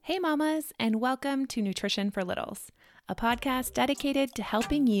Hey mamas, and welcome to Nutrition for Littles, a podcast dedicated to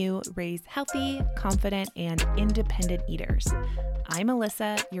helping you raise healthy, confident, and independent eaters. I'm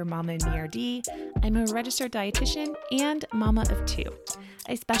Alyssa, your mama in BRD. I'm a registered dietitian and mama of two.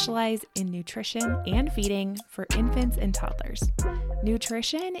 I specialize in nutrition and feeding for infants and toddlers.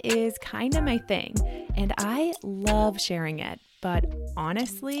 Nutrition is kind of my thing, and I love sharing it. But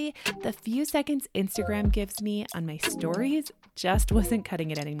honestly, the few seconds Instagram gives me on my stories just wasn't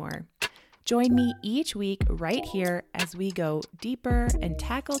cutting it anymore. Join me each week right here as we go deeper and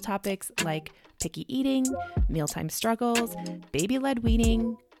tackle topics like picky eating, mealtime struggles, baby-led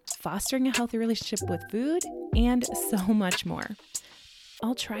weaning, fostering a healthy relationship with food, and so much more.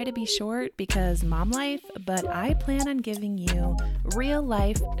 I'll try to be short because mom life, but I plan on giving you real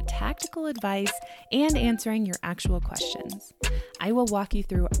life tactical advice and answering your actual questions. I will walk you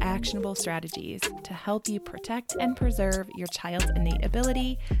through actionable strategies to help you protect and preserve your child's innate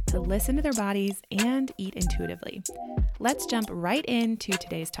ability to listen to their bodies and eat intuitively. Let's jump right into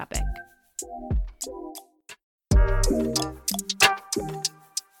today's topic.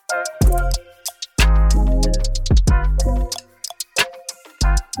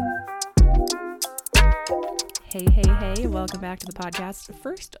 Hey, welcome back to the podcast.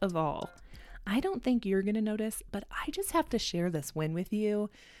 First of all, I don't think you're going to notice, but I just have to share this win with you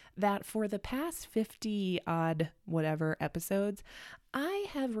that for the past 50 odd whatever episodes, I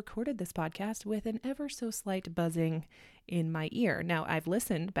have recorded this podcast with an ever so slight buzzing in my ear. Now, I've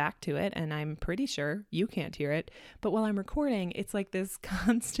listened back to it and I'm pretty sure you can't hear it, but while I'm recording, it's like this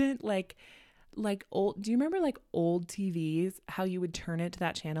constant like old, do you remember like old TVs, how you would turn it to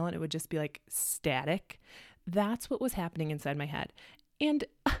that channel and it would just be like static? That's what was happening inside my head. And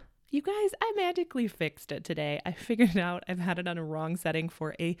you guys, I magically fixed it today. I figured out I've had it on a wrong setting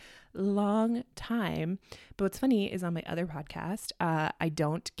for a long time. But what's funny is on my other podcast, I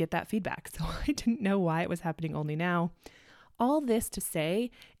don't get that feedback. So I didn't know why it was happening only now. All this to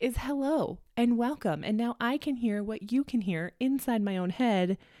say is hello and welcome. And now I can hear what you can hear inside my own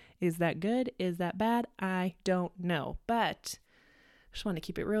head. Is that good? Is that bad? I don't know. But I just want to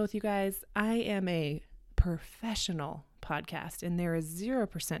keep it real with you guys. I am a professional podcast, and there is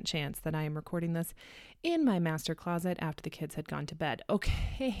 0% chance that I am recording this in my master closet after the kids had gone to bed.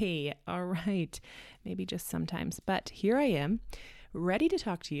 Okay, all right, maybe just sometimes, but here I am, ready to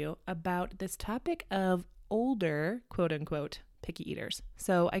talk to you about this topic of older, quote unquote, picky eaters.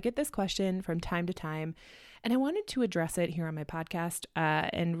 So I get this question from time to time, and I wanted to address it here on my podcast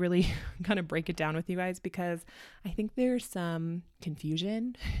and really kind of break it down with you guys because I think there's some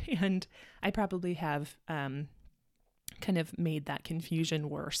confusion, and I probably have kind of made that confusion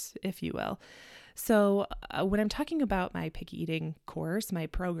worse, if you will. So when I'm talking about my picky eating course, my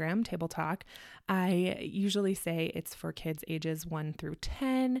program, Table Talk, I usually say it's for kids ages 1 through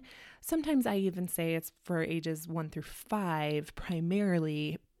 10. Sometimes I even say it's for ages 1 through 5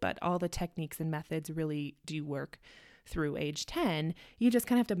 primarily, but all the techniques and methods really do work through age 10. You just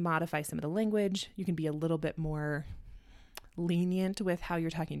kind of have to modify some of the language. You can be a little bit more lenient with how you're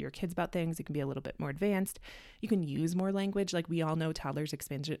talking to your kids about things. It can be a little bit more advanced. You can use more language. Like we all know toddlers'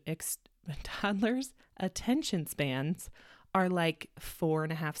 attention spans are like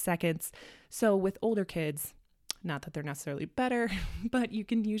 4.5 seconds. So with older kids, not that they're necessarily better, but you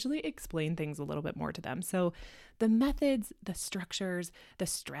can usually explain things a little bit more to them. So the methods, the structures, the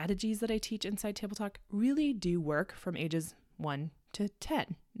strategies that I teach inside Table Talk really do work from ages 1 to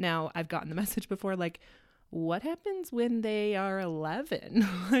 10. Now, I've gotten the message before, like, what happens when they are 11?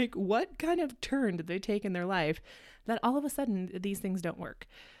 Like, what kind of turn did they take in their life that all of a sudden these things don't work?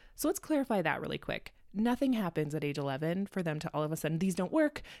 So let's clarify that really quick. Nothing happens at age 11 for them to all of a sudden, these don't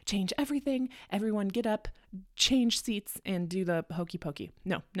work, change everything, everyone get up, change seats and do the hokey pokey.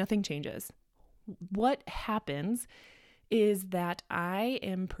 No, nothing changes. What happens is that I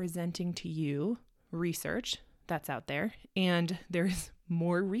am presenting to you research that's out there, and there's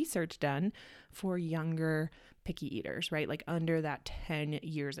more research done for younger picky eaters, right? Like under that 10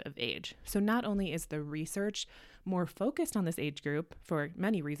 years of age. So not only is the research more focused on this age group for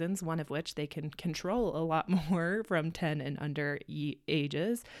many reasons, one of which they can control a lot more from 10 and under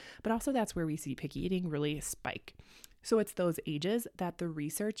ages, but also that's where we see picky eating really spike. So it's those ages that the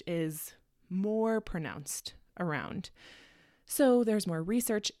research is more pronounced around. So there's more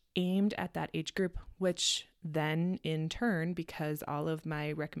research aimed at that age group, which then in turn, because all of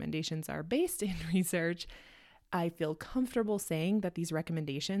my recommendations are based in research, I feel comfortable saying that these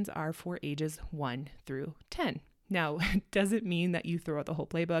recommendations are for ages 1 through 10. Now, it doesn't mean that you throw out the whole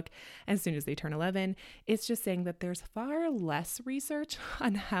playbook as soon as they turn 11. It's just saying that there's far less research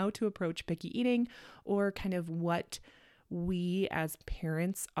on how to approach picky eating or kind of what we as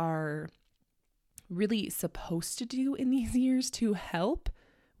parents are really supposed to do in these years to help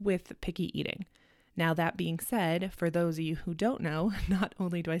with picky eating. Now, that being said, for those of you who don't know, not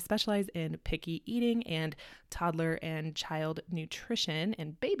only do I specialize in picky eating and toddler and child nutrition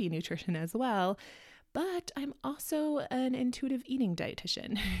and baby nutrition as well, but I'm also an intuitive eating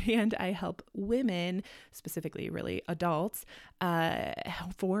dietitian, and I help women, specifically really adults,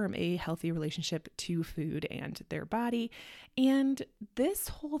 form a healthy relationship to food and their body. And this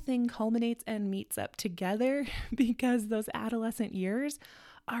whole thing culminates and meets up together because those adolescent years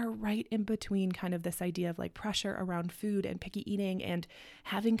are right in between kind of this idea of like pressure around food and picky eating and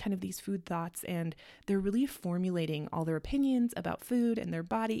having kind of these food thoughts. And they're really formulating all their opinions about food and their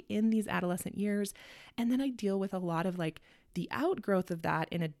body in these adolescent years. And then I deal with a lot of like the outgrowth of that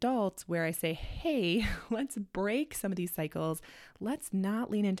in adults where I say, hey, let's break some of these cycles. Let's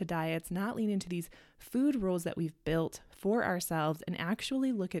not lean into diets, not lean into these food rules that we've built for ourselves and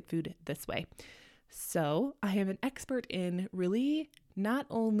actually look at food this way. So I am an expert in really not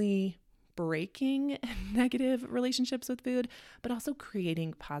only breaking negative relationships with food, but also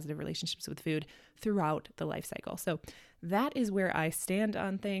creating positive relationships with food throughout the life cycle. So that is where I stand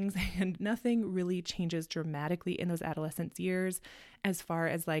on things, and nothing really changes dramatically in those adolescence years as far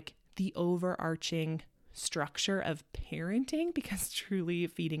as like the overarching structure of parenting, because truly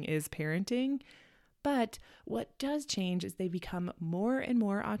feeding is parenting. But what does change is they become more and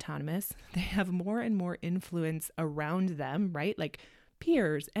more autonomous. They have more and more influence around them, right? Like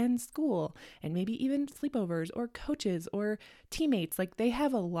peers and school, and maybe even sleepovers or coaches or teammates. Like they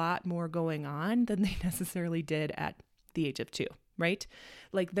have a lot more going on than they necessarily did at the age of 2, right?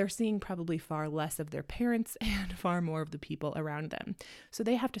 Like they're seeing probably far less of their parents and far more of the people around them. So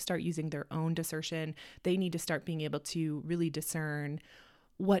they have to start using their own discernment. They need to start being able to really discern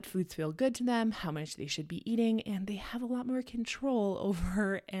what foods feel good to them, how much they should be eating, and they have a lot more control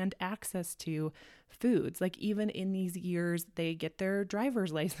over and access to foods. Like even in these years, they get their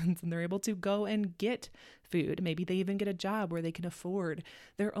driver's license and they're able to go and get food. Maybe they even get a job where they can afford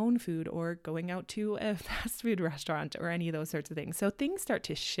their own food or going out to a fast food restaurant or any of those sorts of things. So things start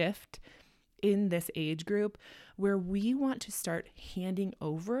to shift in this age group where we want to start handing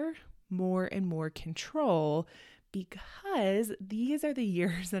over more and more control, because these are the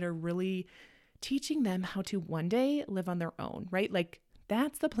years that are really teaching them how to one day live on their own, right? Like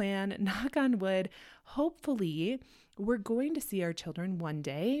that's the plan, knock on wood. Hopefully, we're going to see our children one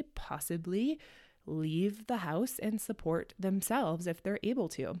day possibly leave the house and support themselves if they're able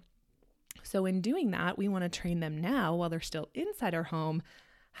to. So in doing that, we want to train them now while they're still inside our home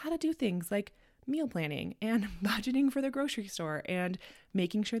how to do things like meal planning and budgeting for the grocery store and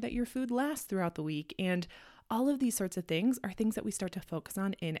making sure that your food lasts throughout the week. And all of these sorts of things are things that we start to focus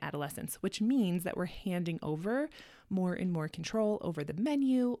on in adolescence, which means that we're handing over more and more control over the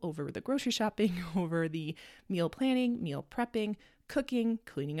menu, over the grocery shopping, over the meal planning, meal prepping, cooking,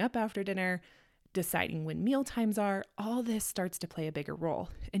 cleaning up after dinner, deciding when meal times are. All this starts to play a bigger role.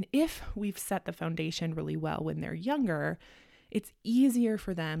 And if we've set the foundation really well when they're younger, it's easier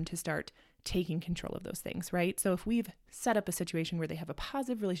for them to start taking control of those things, right? So if we've set up a situation where they have a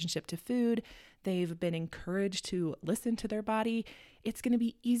positive relationship to food, they've been encouraged to listen to their body, it's going to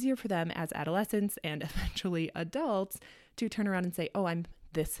be easier for them as adolescents and eventually adults to turn around and say, oh, I'm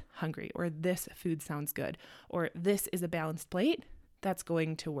this hungry, or this food sounds good, or this is a balanced plate that's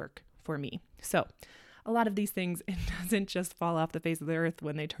going to work for me. So a lot of these things, it doesn't just fall off the face of the earth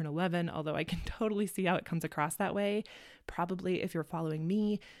when they turn 11, although I can totally see how it comes across that way. Probably if you're following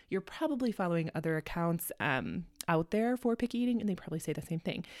me, you're probably following other accounts out there for picky eating, and they probably say the same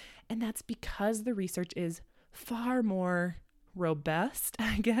thing. And that's because the research is far more robust,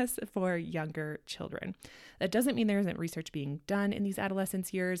 I guess, for younger children. That doesn't mean there isn't research being done in these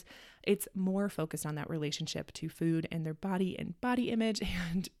adolescence years. It's more focused on that relationship to food and their body and body image.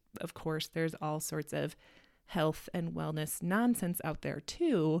 And of course, there's all sorts of health and wellness nonsense out there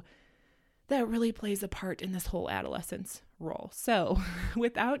too that really plays a part in this whole adolescence role. So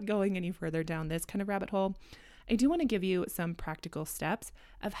without going any further down this kind of rabbit hole, I do want to give you some practical steps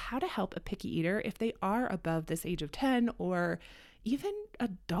of how to help a picky eater if they are above this age of 10, or even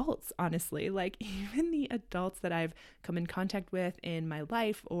adults, honestly, like even the adults that I've come in contact with in my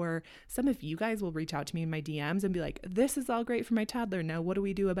life, or some of you guys will reach out to me in my DMs and be like, this is all great for my toddler. Now, what do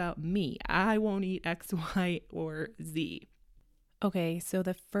we do about me? I won't eat X, Y, or Z. Okay, so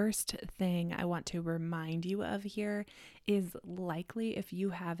the first thing I want to remind you of here is likely if you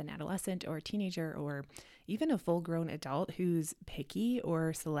have an adolescent or a teenager or even a full grown adult who's picky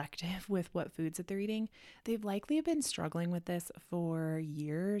or selective with what foods that they're eating, they've likely been struggling with this for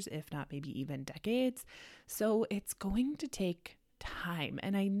years, if not maybe even decades. So it's going to take time.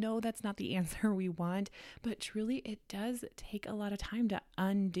 And I know that's not the answer we want, but truly it does take a lot of time to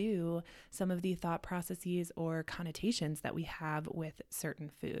undo some of the thought processes or connotations that we have with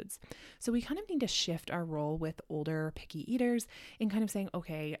certain foods. So we kind of need to shift our role with older picky eaters and kind of saying,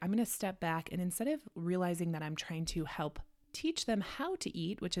 okay, I'm going to step back, and instead of realizing that I'm trying to help teach them how to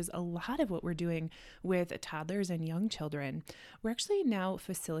eat, which is a lot of what we're doing with toddlers and young children, we're actually now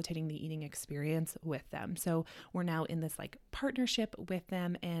facilitating the eating experience with them. So we're now in this like partnership with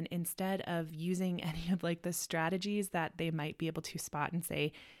them. And instead of using any of like the strategies that they might be able to spot and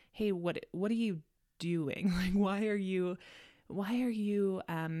say, hey, what are you doing? Like, why are you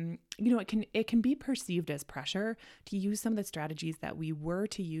it can be perceived as pressure to use some of the strategies that we were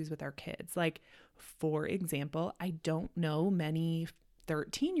to use with our kids. Like, for example, I don't know many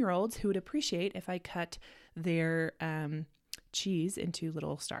 13-year-olds who would appreciate if I cut their cheese into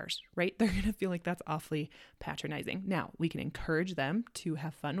little stars, right? They're going to feel like that's awfully patronizing. Now, we can encourage them to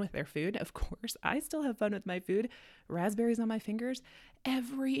have fun with their food. Of course, I still have fun with my food. Raspberries on my fingers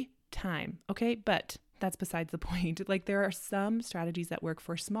every time, okay? But that's besides the point. Like, there are some strategies that work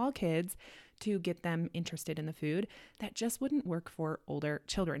for small kids to get them interested in the food that just wouldn't work for older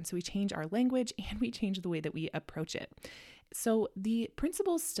children. So we change our language and we change the way that we approach it. So the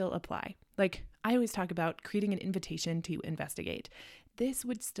principles still apply. Like, I always talk about creating an invitation to investigate. This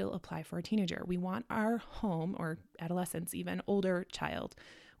would still apply for a teenager. We want our home, or adolescents, even older child,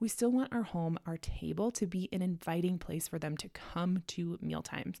 we still want our home, our table, to be an inviting place for them to come to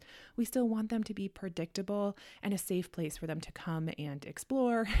mealtimes. We still want them to be predictable and a safe place for them to come and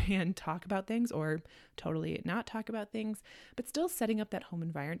explore and talk about things, or totally not talk about things, but still setting up that home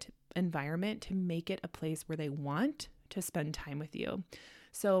environment to make it a place where they want to spend time with you.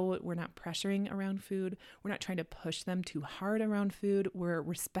 So we're not pressuring around food. We're not trying to push them too hard around food. We're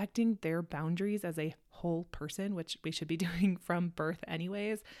respecting their boundaries as a whole person, which we should be doing from birth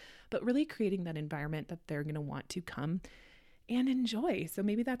anyways, but really creating that environment that they're going to want to come and enjoy. So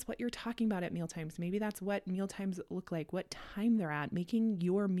maybe that's what you're talking about at mealtimes. Maybe that's what mealtimes look like, what time they're at, making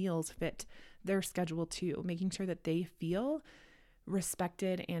your meals fit their schedule too, making sure that they feel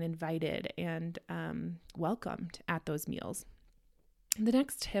respected and invited and welcomed at those meals. The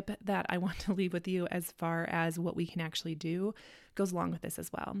next tip that I want to leave with you as far as what we can actually do goes along with this as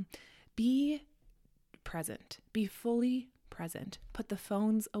well. Be present, be fully present. Put the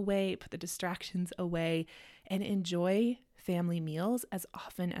phones away, put the distractions away, and enjoy family meals as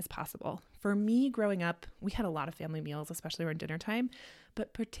often as possible. For me, growing up, we had a lot of family meals, especially around dinner time,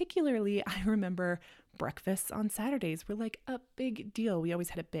 but particularly I remember breakfasts on Saturdays were like a big deal. We always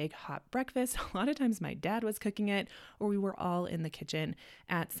had a big hot breakfast. A lot of times my dad was cooking it, or we were all in the kitchen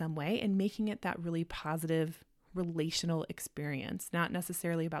at some way, and making it that really positive relational experience, not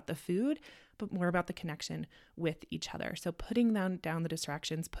necessarily about the food, but more about the connection with each other. So putting down the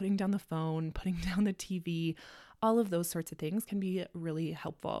distractions, putting down the phone, putting down the TV, all of those sorts of things can be really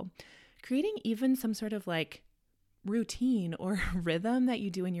helpful. Creating even some sort of like routine or rhythm that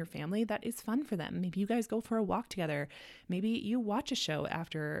you do in your family that is fun for them. Maybe you guys go for a walk together. Maybe you watch a show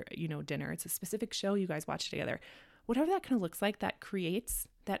after, dinner. It's a specific show you guys watch together. Whatever that kind of looks like, that creates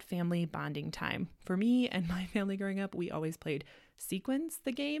that family bonding time. For me and my family growing up, we always played Sequence,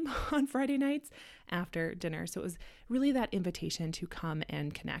 the game, on Friday nights after dinner. So it was really that invitation to come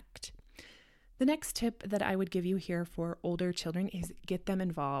and connect. The next tip that I would give you here for older children is get them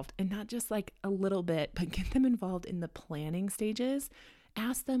involved, and not just like a little bit, but get them involved in the planning stages.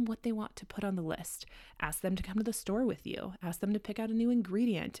 Ask them what they want to put on the list. Ask them to come to the store with you. Ask them to pick out a new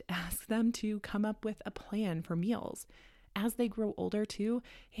ingredient. Ask them to come up with a plan for meals. As they grow older too,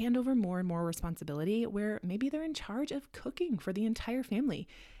 hand over more and more responsibility where maybe they're in charge of cooking for the entire family.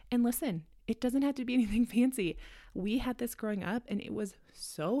 And listen, it doesn't have to be anything fancy. We had this growing up and it was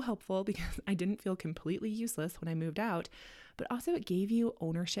so helpful because I didn't feel completely useless when I moved out, but also it gave you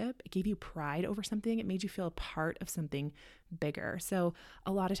ownership. It gave you pride over something. It made you feel a part of something bigger. So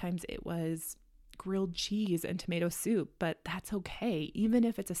a lot of times it was grilled cheese and tomato soup, but that's okay. Even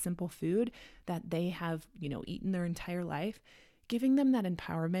if it's a simple food that they have, eaten their entire life, giving them that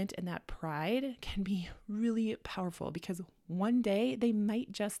empowerment and that pride can be really powerful, because one day they might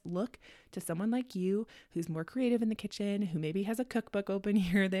just look to someone like you who's more creative in the kitchen, who maybe has a cookbook open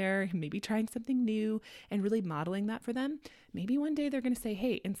here or there, maybe trying something new and really modeling that for them. Maybe one day they're going to say,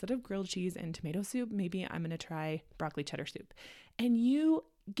 hey, instead of grilled cheese and tomato soup, maybe I'm going to try broccoli cheddar soup. And you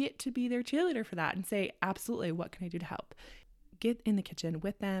get to be their cheerleader for that and say, absolutely, what can I do to help? Get in the kitchen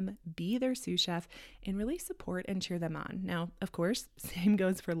with them, be their sous chef, and really support and cheer them on. Now, of course, same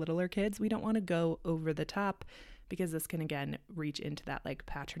goes for littler kids. We don't want to go over the top, because this can, again, reach into that like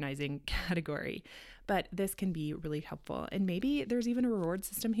patronizing category. But this can be really helpful. And maybe there's even a reward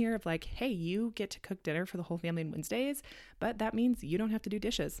system here of like, hey, you get to cook dinner for the whole family on Wednesdays, but that means you don't have to do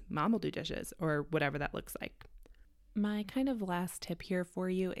dishes. Mom will do dishes, or whatever that looks like. My kind of last tip here for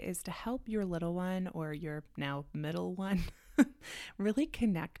you is to help your little one, or your now middle one, really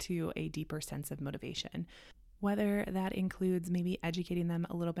connect to a deeper sense of motivation. Whether that includes maybe educating them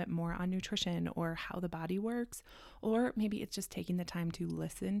a little bit more on nutrition or how the body works, or maybe it's just taking the time to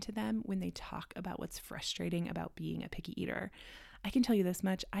listen to them when they talk about what's frustrating about being a picky eater. I can tell you this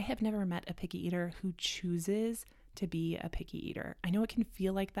much, I have never met a picky eater who chooses to be a picky eater. I know it can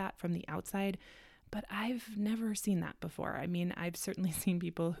feel like that from the outside, but I've never seen that before. I mean, I've certainly seen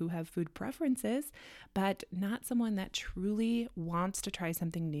people who have food preferences, but not someone that truly wants to try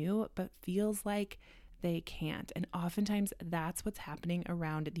something new, but feels like they can't. And oftentimes that's what's happening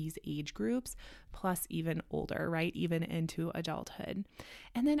around these age groups, plus even older, right? Even into adulthood.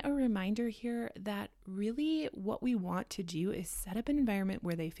 And then a reminder here that really what we want to do is set up an environment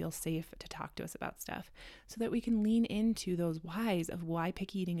where they feel safe to talk to us about stuff, so that we can lean into those whys of why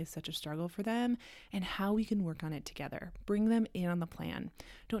picky eating is such a struggle for them and how we can work on it together. Bring them in on the plan.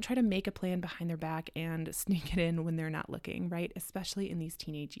 Don't try to make a plan behind their back and sneak it in when they're not looking, right? Especially in these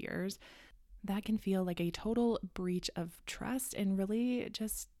teenage years. That can feel like a total breach of trust and really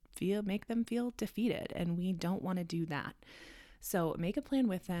just make them feel defeated. And we don't want to do that. So make a plan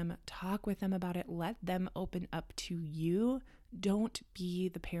with them, talk with them about it, let them open up to you. Don't be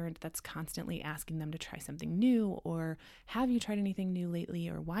the parent that's constantly asking them to try something new, or have you tried anything new lately,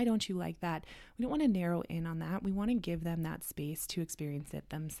 or why don't you like that? We don't want to narrow in on that. We want to give them that space to experience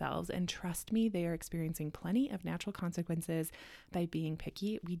it themselves. And trust me, they are experiencing plenty of natural consequences by being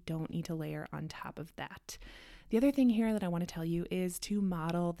picky. We don't need to layer on top of that. The other thing here that I want to tell you is to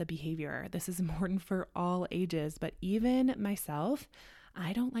model the behavior. This is important for all ages, but even myself,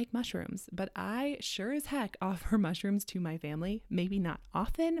 I don't like mushrooms, but I sure as heck offer mushrooms to my family. Maybe not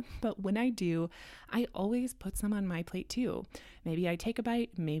often, but when I do, I always put some on my plate too. Maybe I take a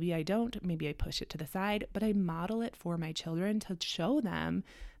bite, maybe I don't, maybe I push it to the side, but I model it for my children to show them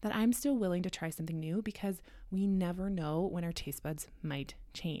that I'm still willing to try something new, because we never know when our taste buds might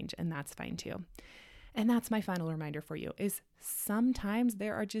change, and that's fine too. And that's my final reminder for you, is sometimes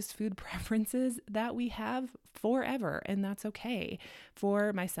there are just food preferences that we have forever, and that's okay.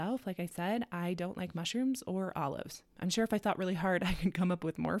 For myself, like I said, I don't like mushrooms or olives. I'm sure if I thought really hard, I could come up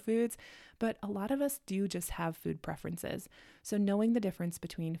with more foods, but a lot of us do just have food preferences. So knowing the difference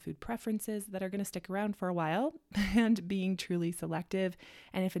between food preferences that are going to stick around for a while and being truly selective,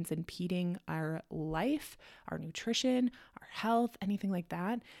 and if it's impeding our life, our nutrition, our health, anything like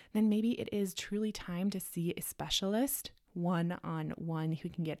that, then maybe it is truly time to see a specialist one-on-one who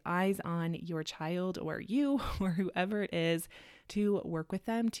can get eyes on your child or you or whoever it is, to work with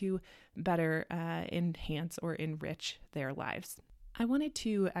them to better enhance or enrich their lives. I wanted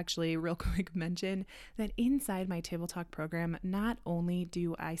to actually real quick mention that inside my Table Talk program, not only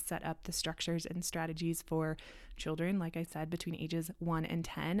do I set up the structures and strategies for children, like I said, between ages 1 and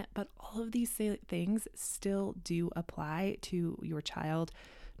 10, but all of these things still do apply to your child,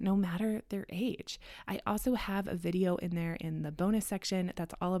 no matter their age. I also have a video in there in the bonus section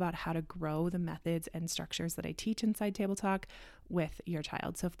that's all about how to grow the methods and structures that I teach inside Table Talk with your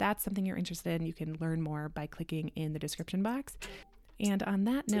child. So if that's something you're interested in, you can learn more by clicking in the description box. And on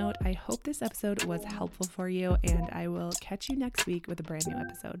that note, I hope this episode was helpful for you, and I will catch you next week with a brand new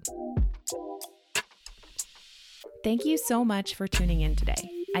episode. Thank you so much for tuning in today.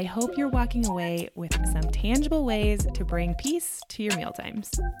 I hope you're walking away with some tangible ways to bring peace to your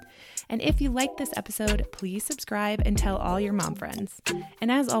mealtimes. And if you like this episode, please subscribe and tell all your mom friends. And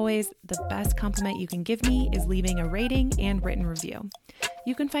as always, the best compliment you can give me is leaving a rating and written review.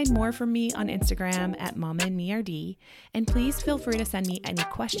 You can find more from me on Instagram at MamaandMeRD, and please feel free to send me any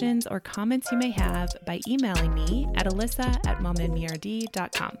questions or comments you may have by emailing me at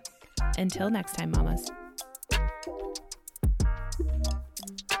alyssa@mamaandmerd.com. Until next time, mamas.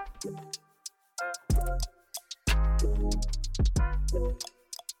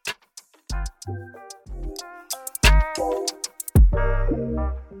 Thank you.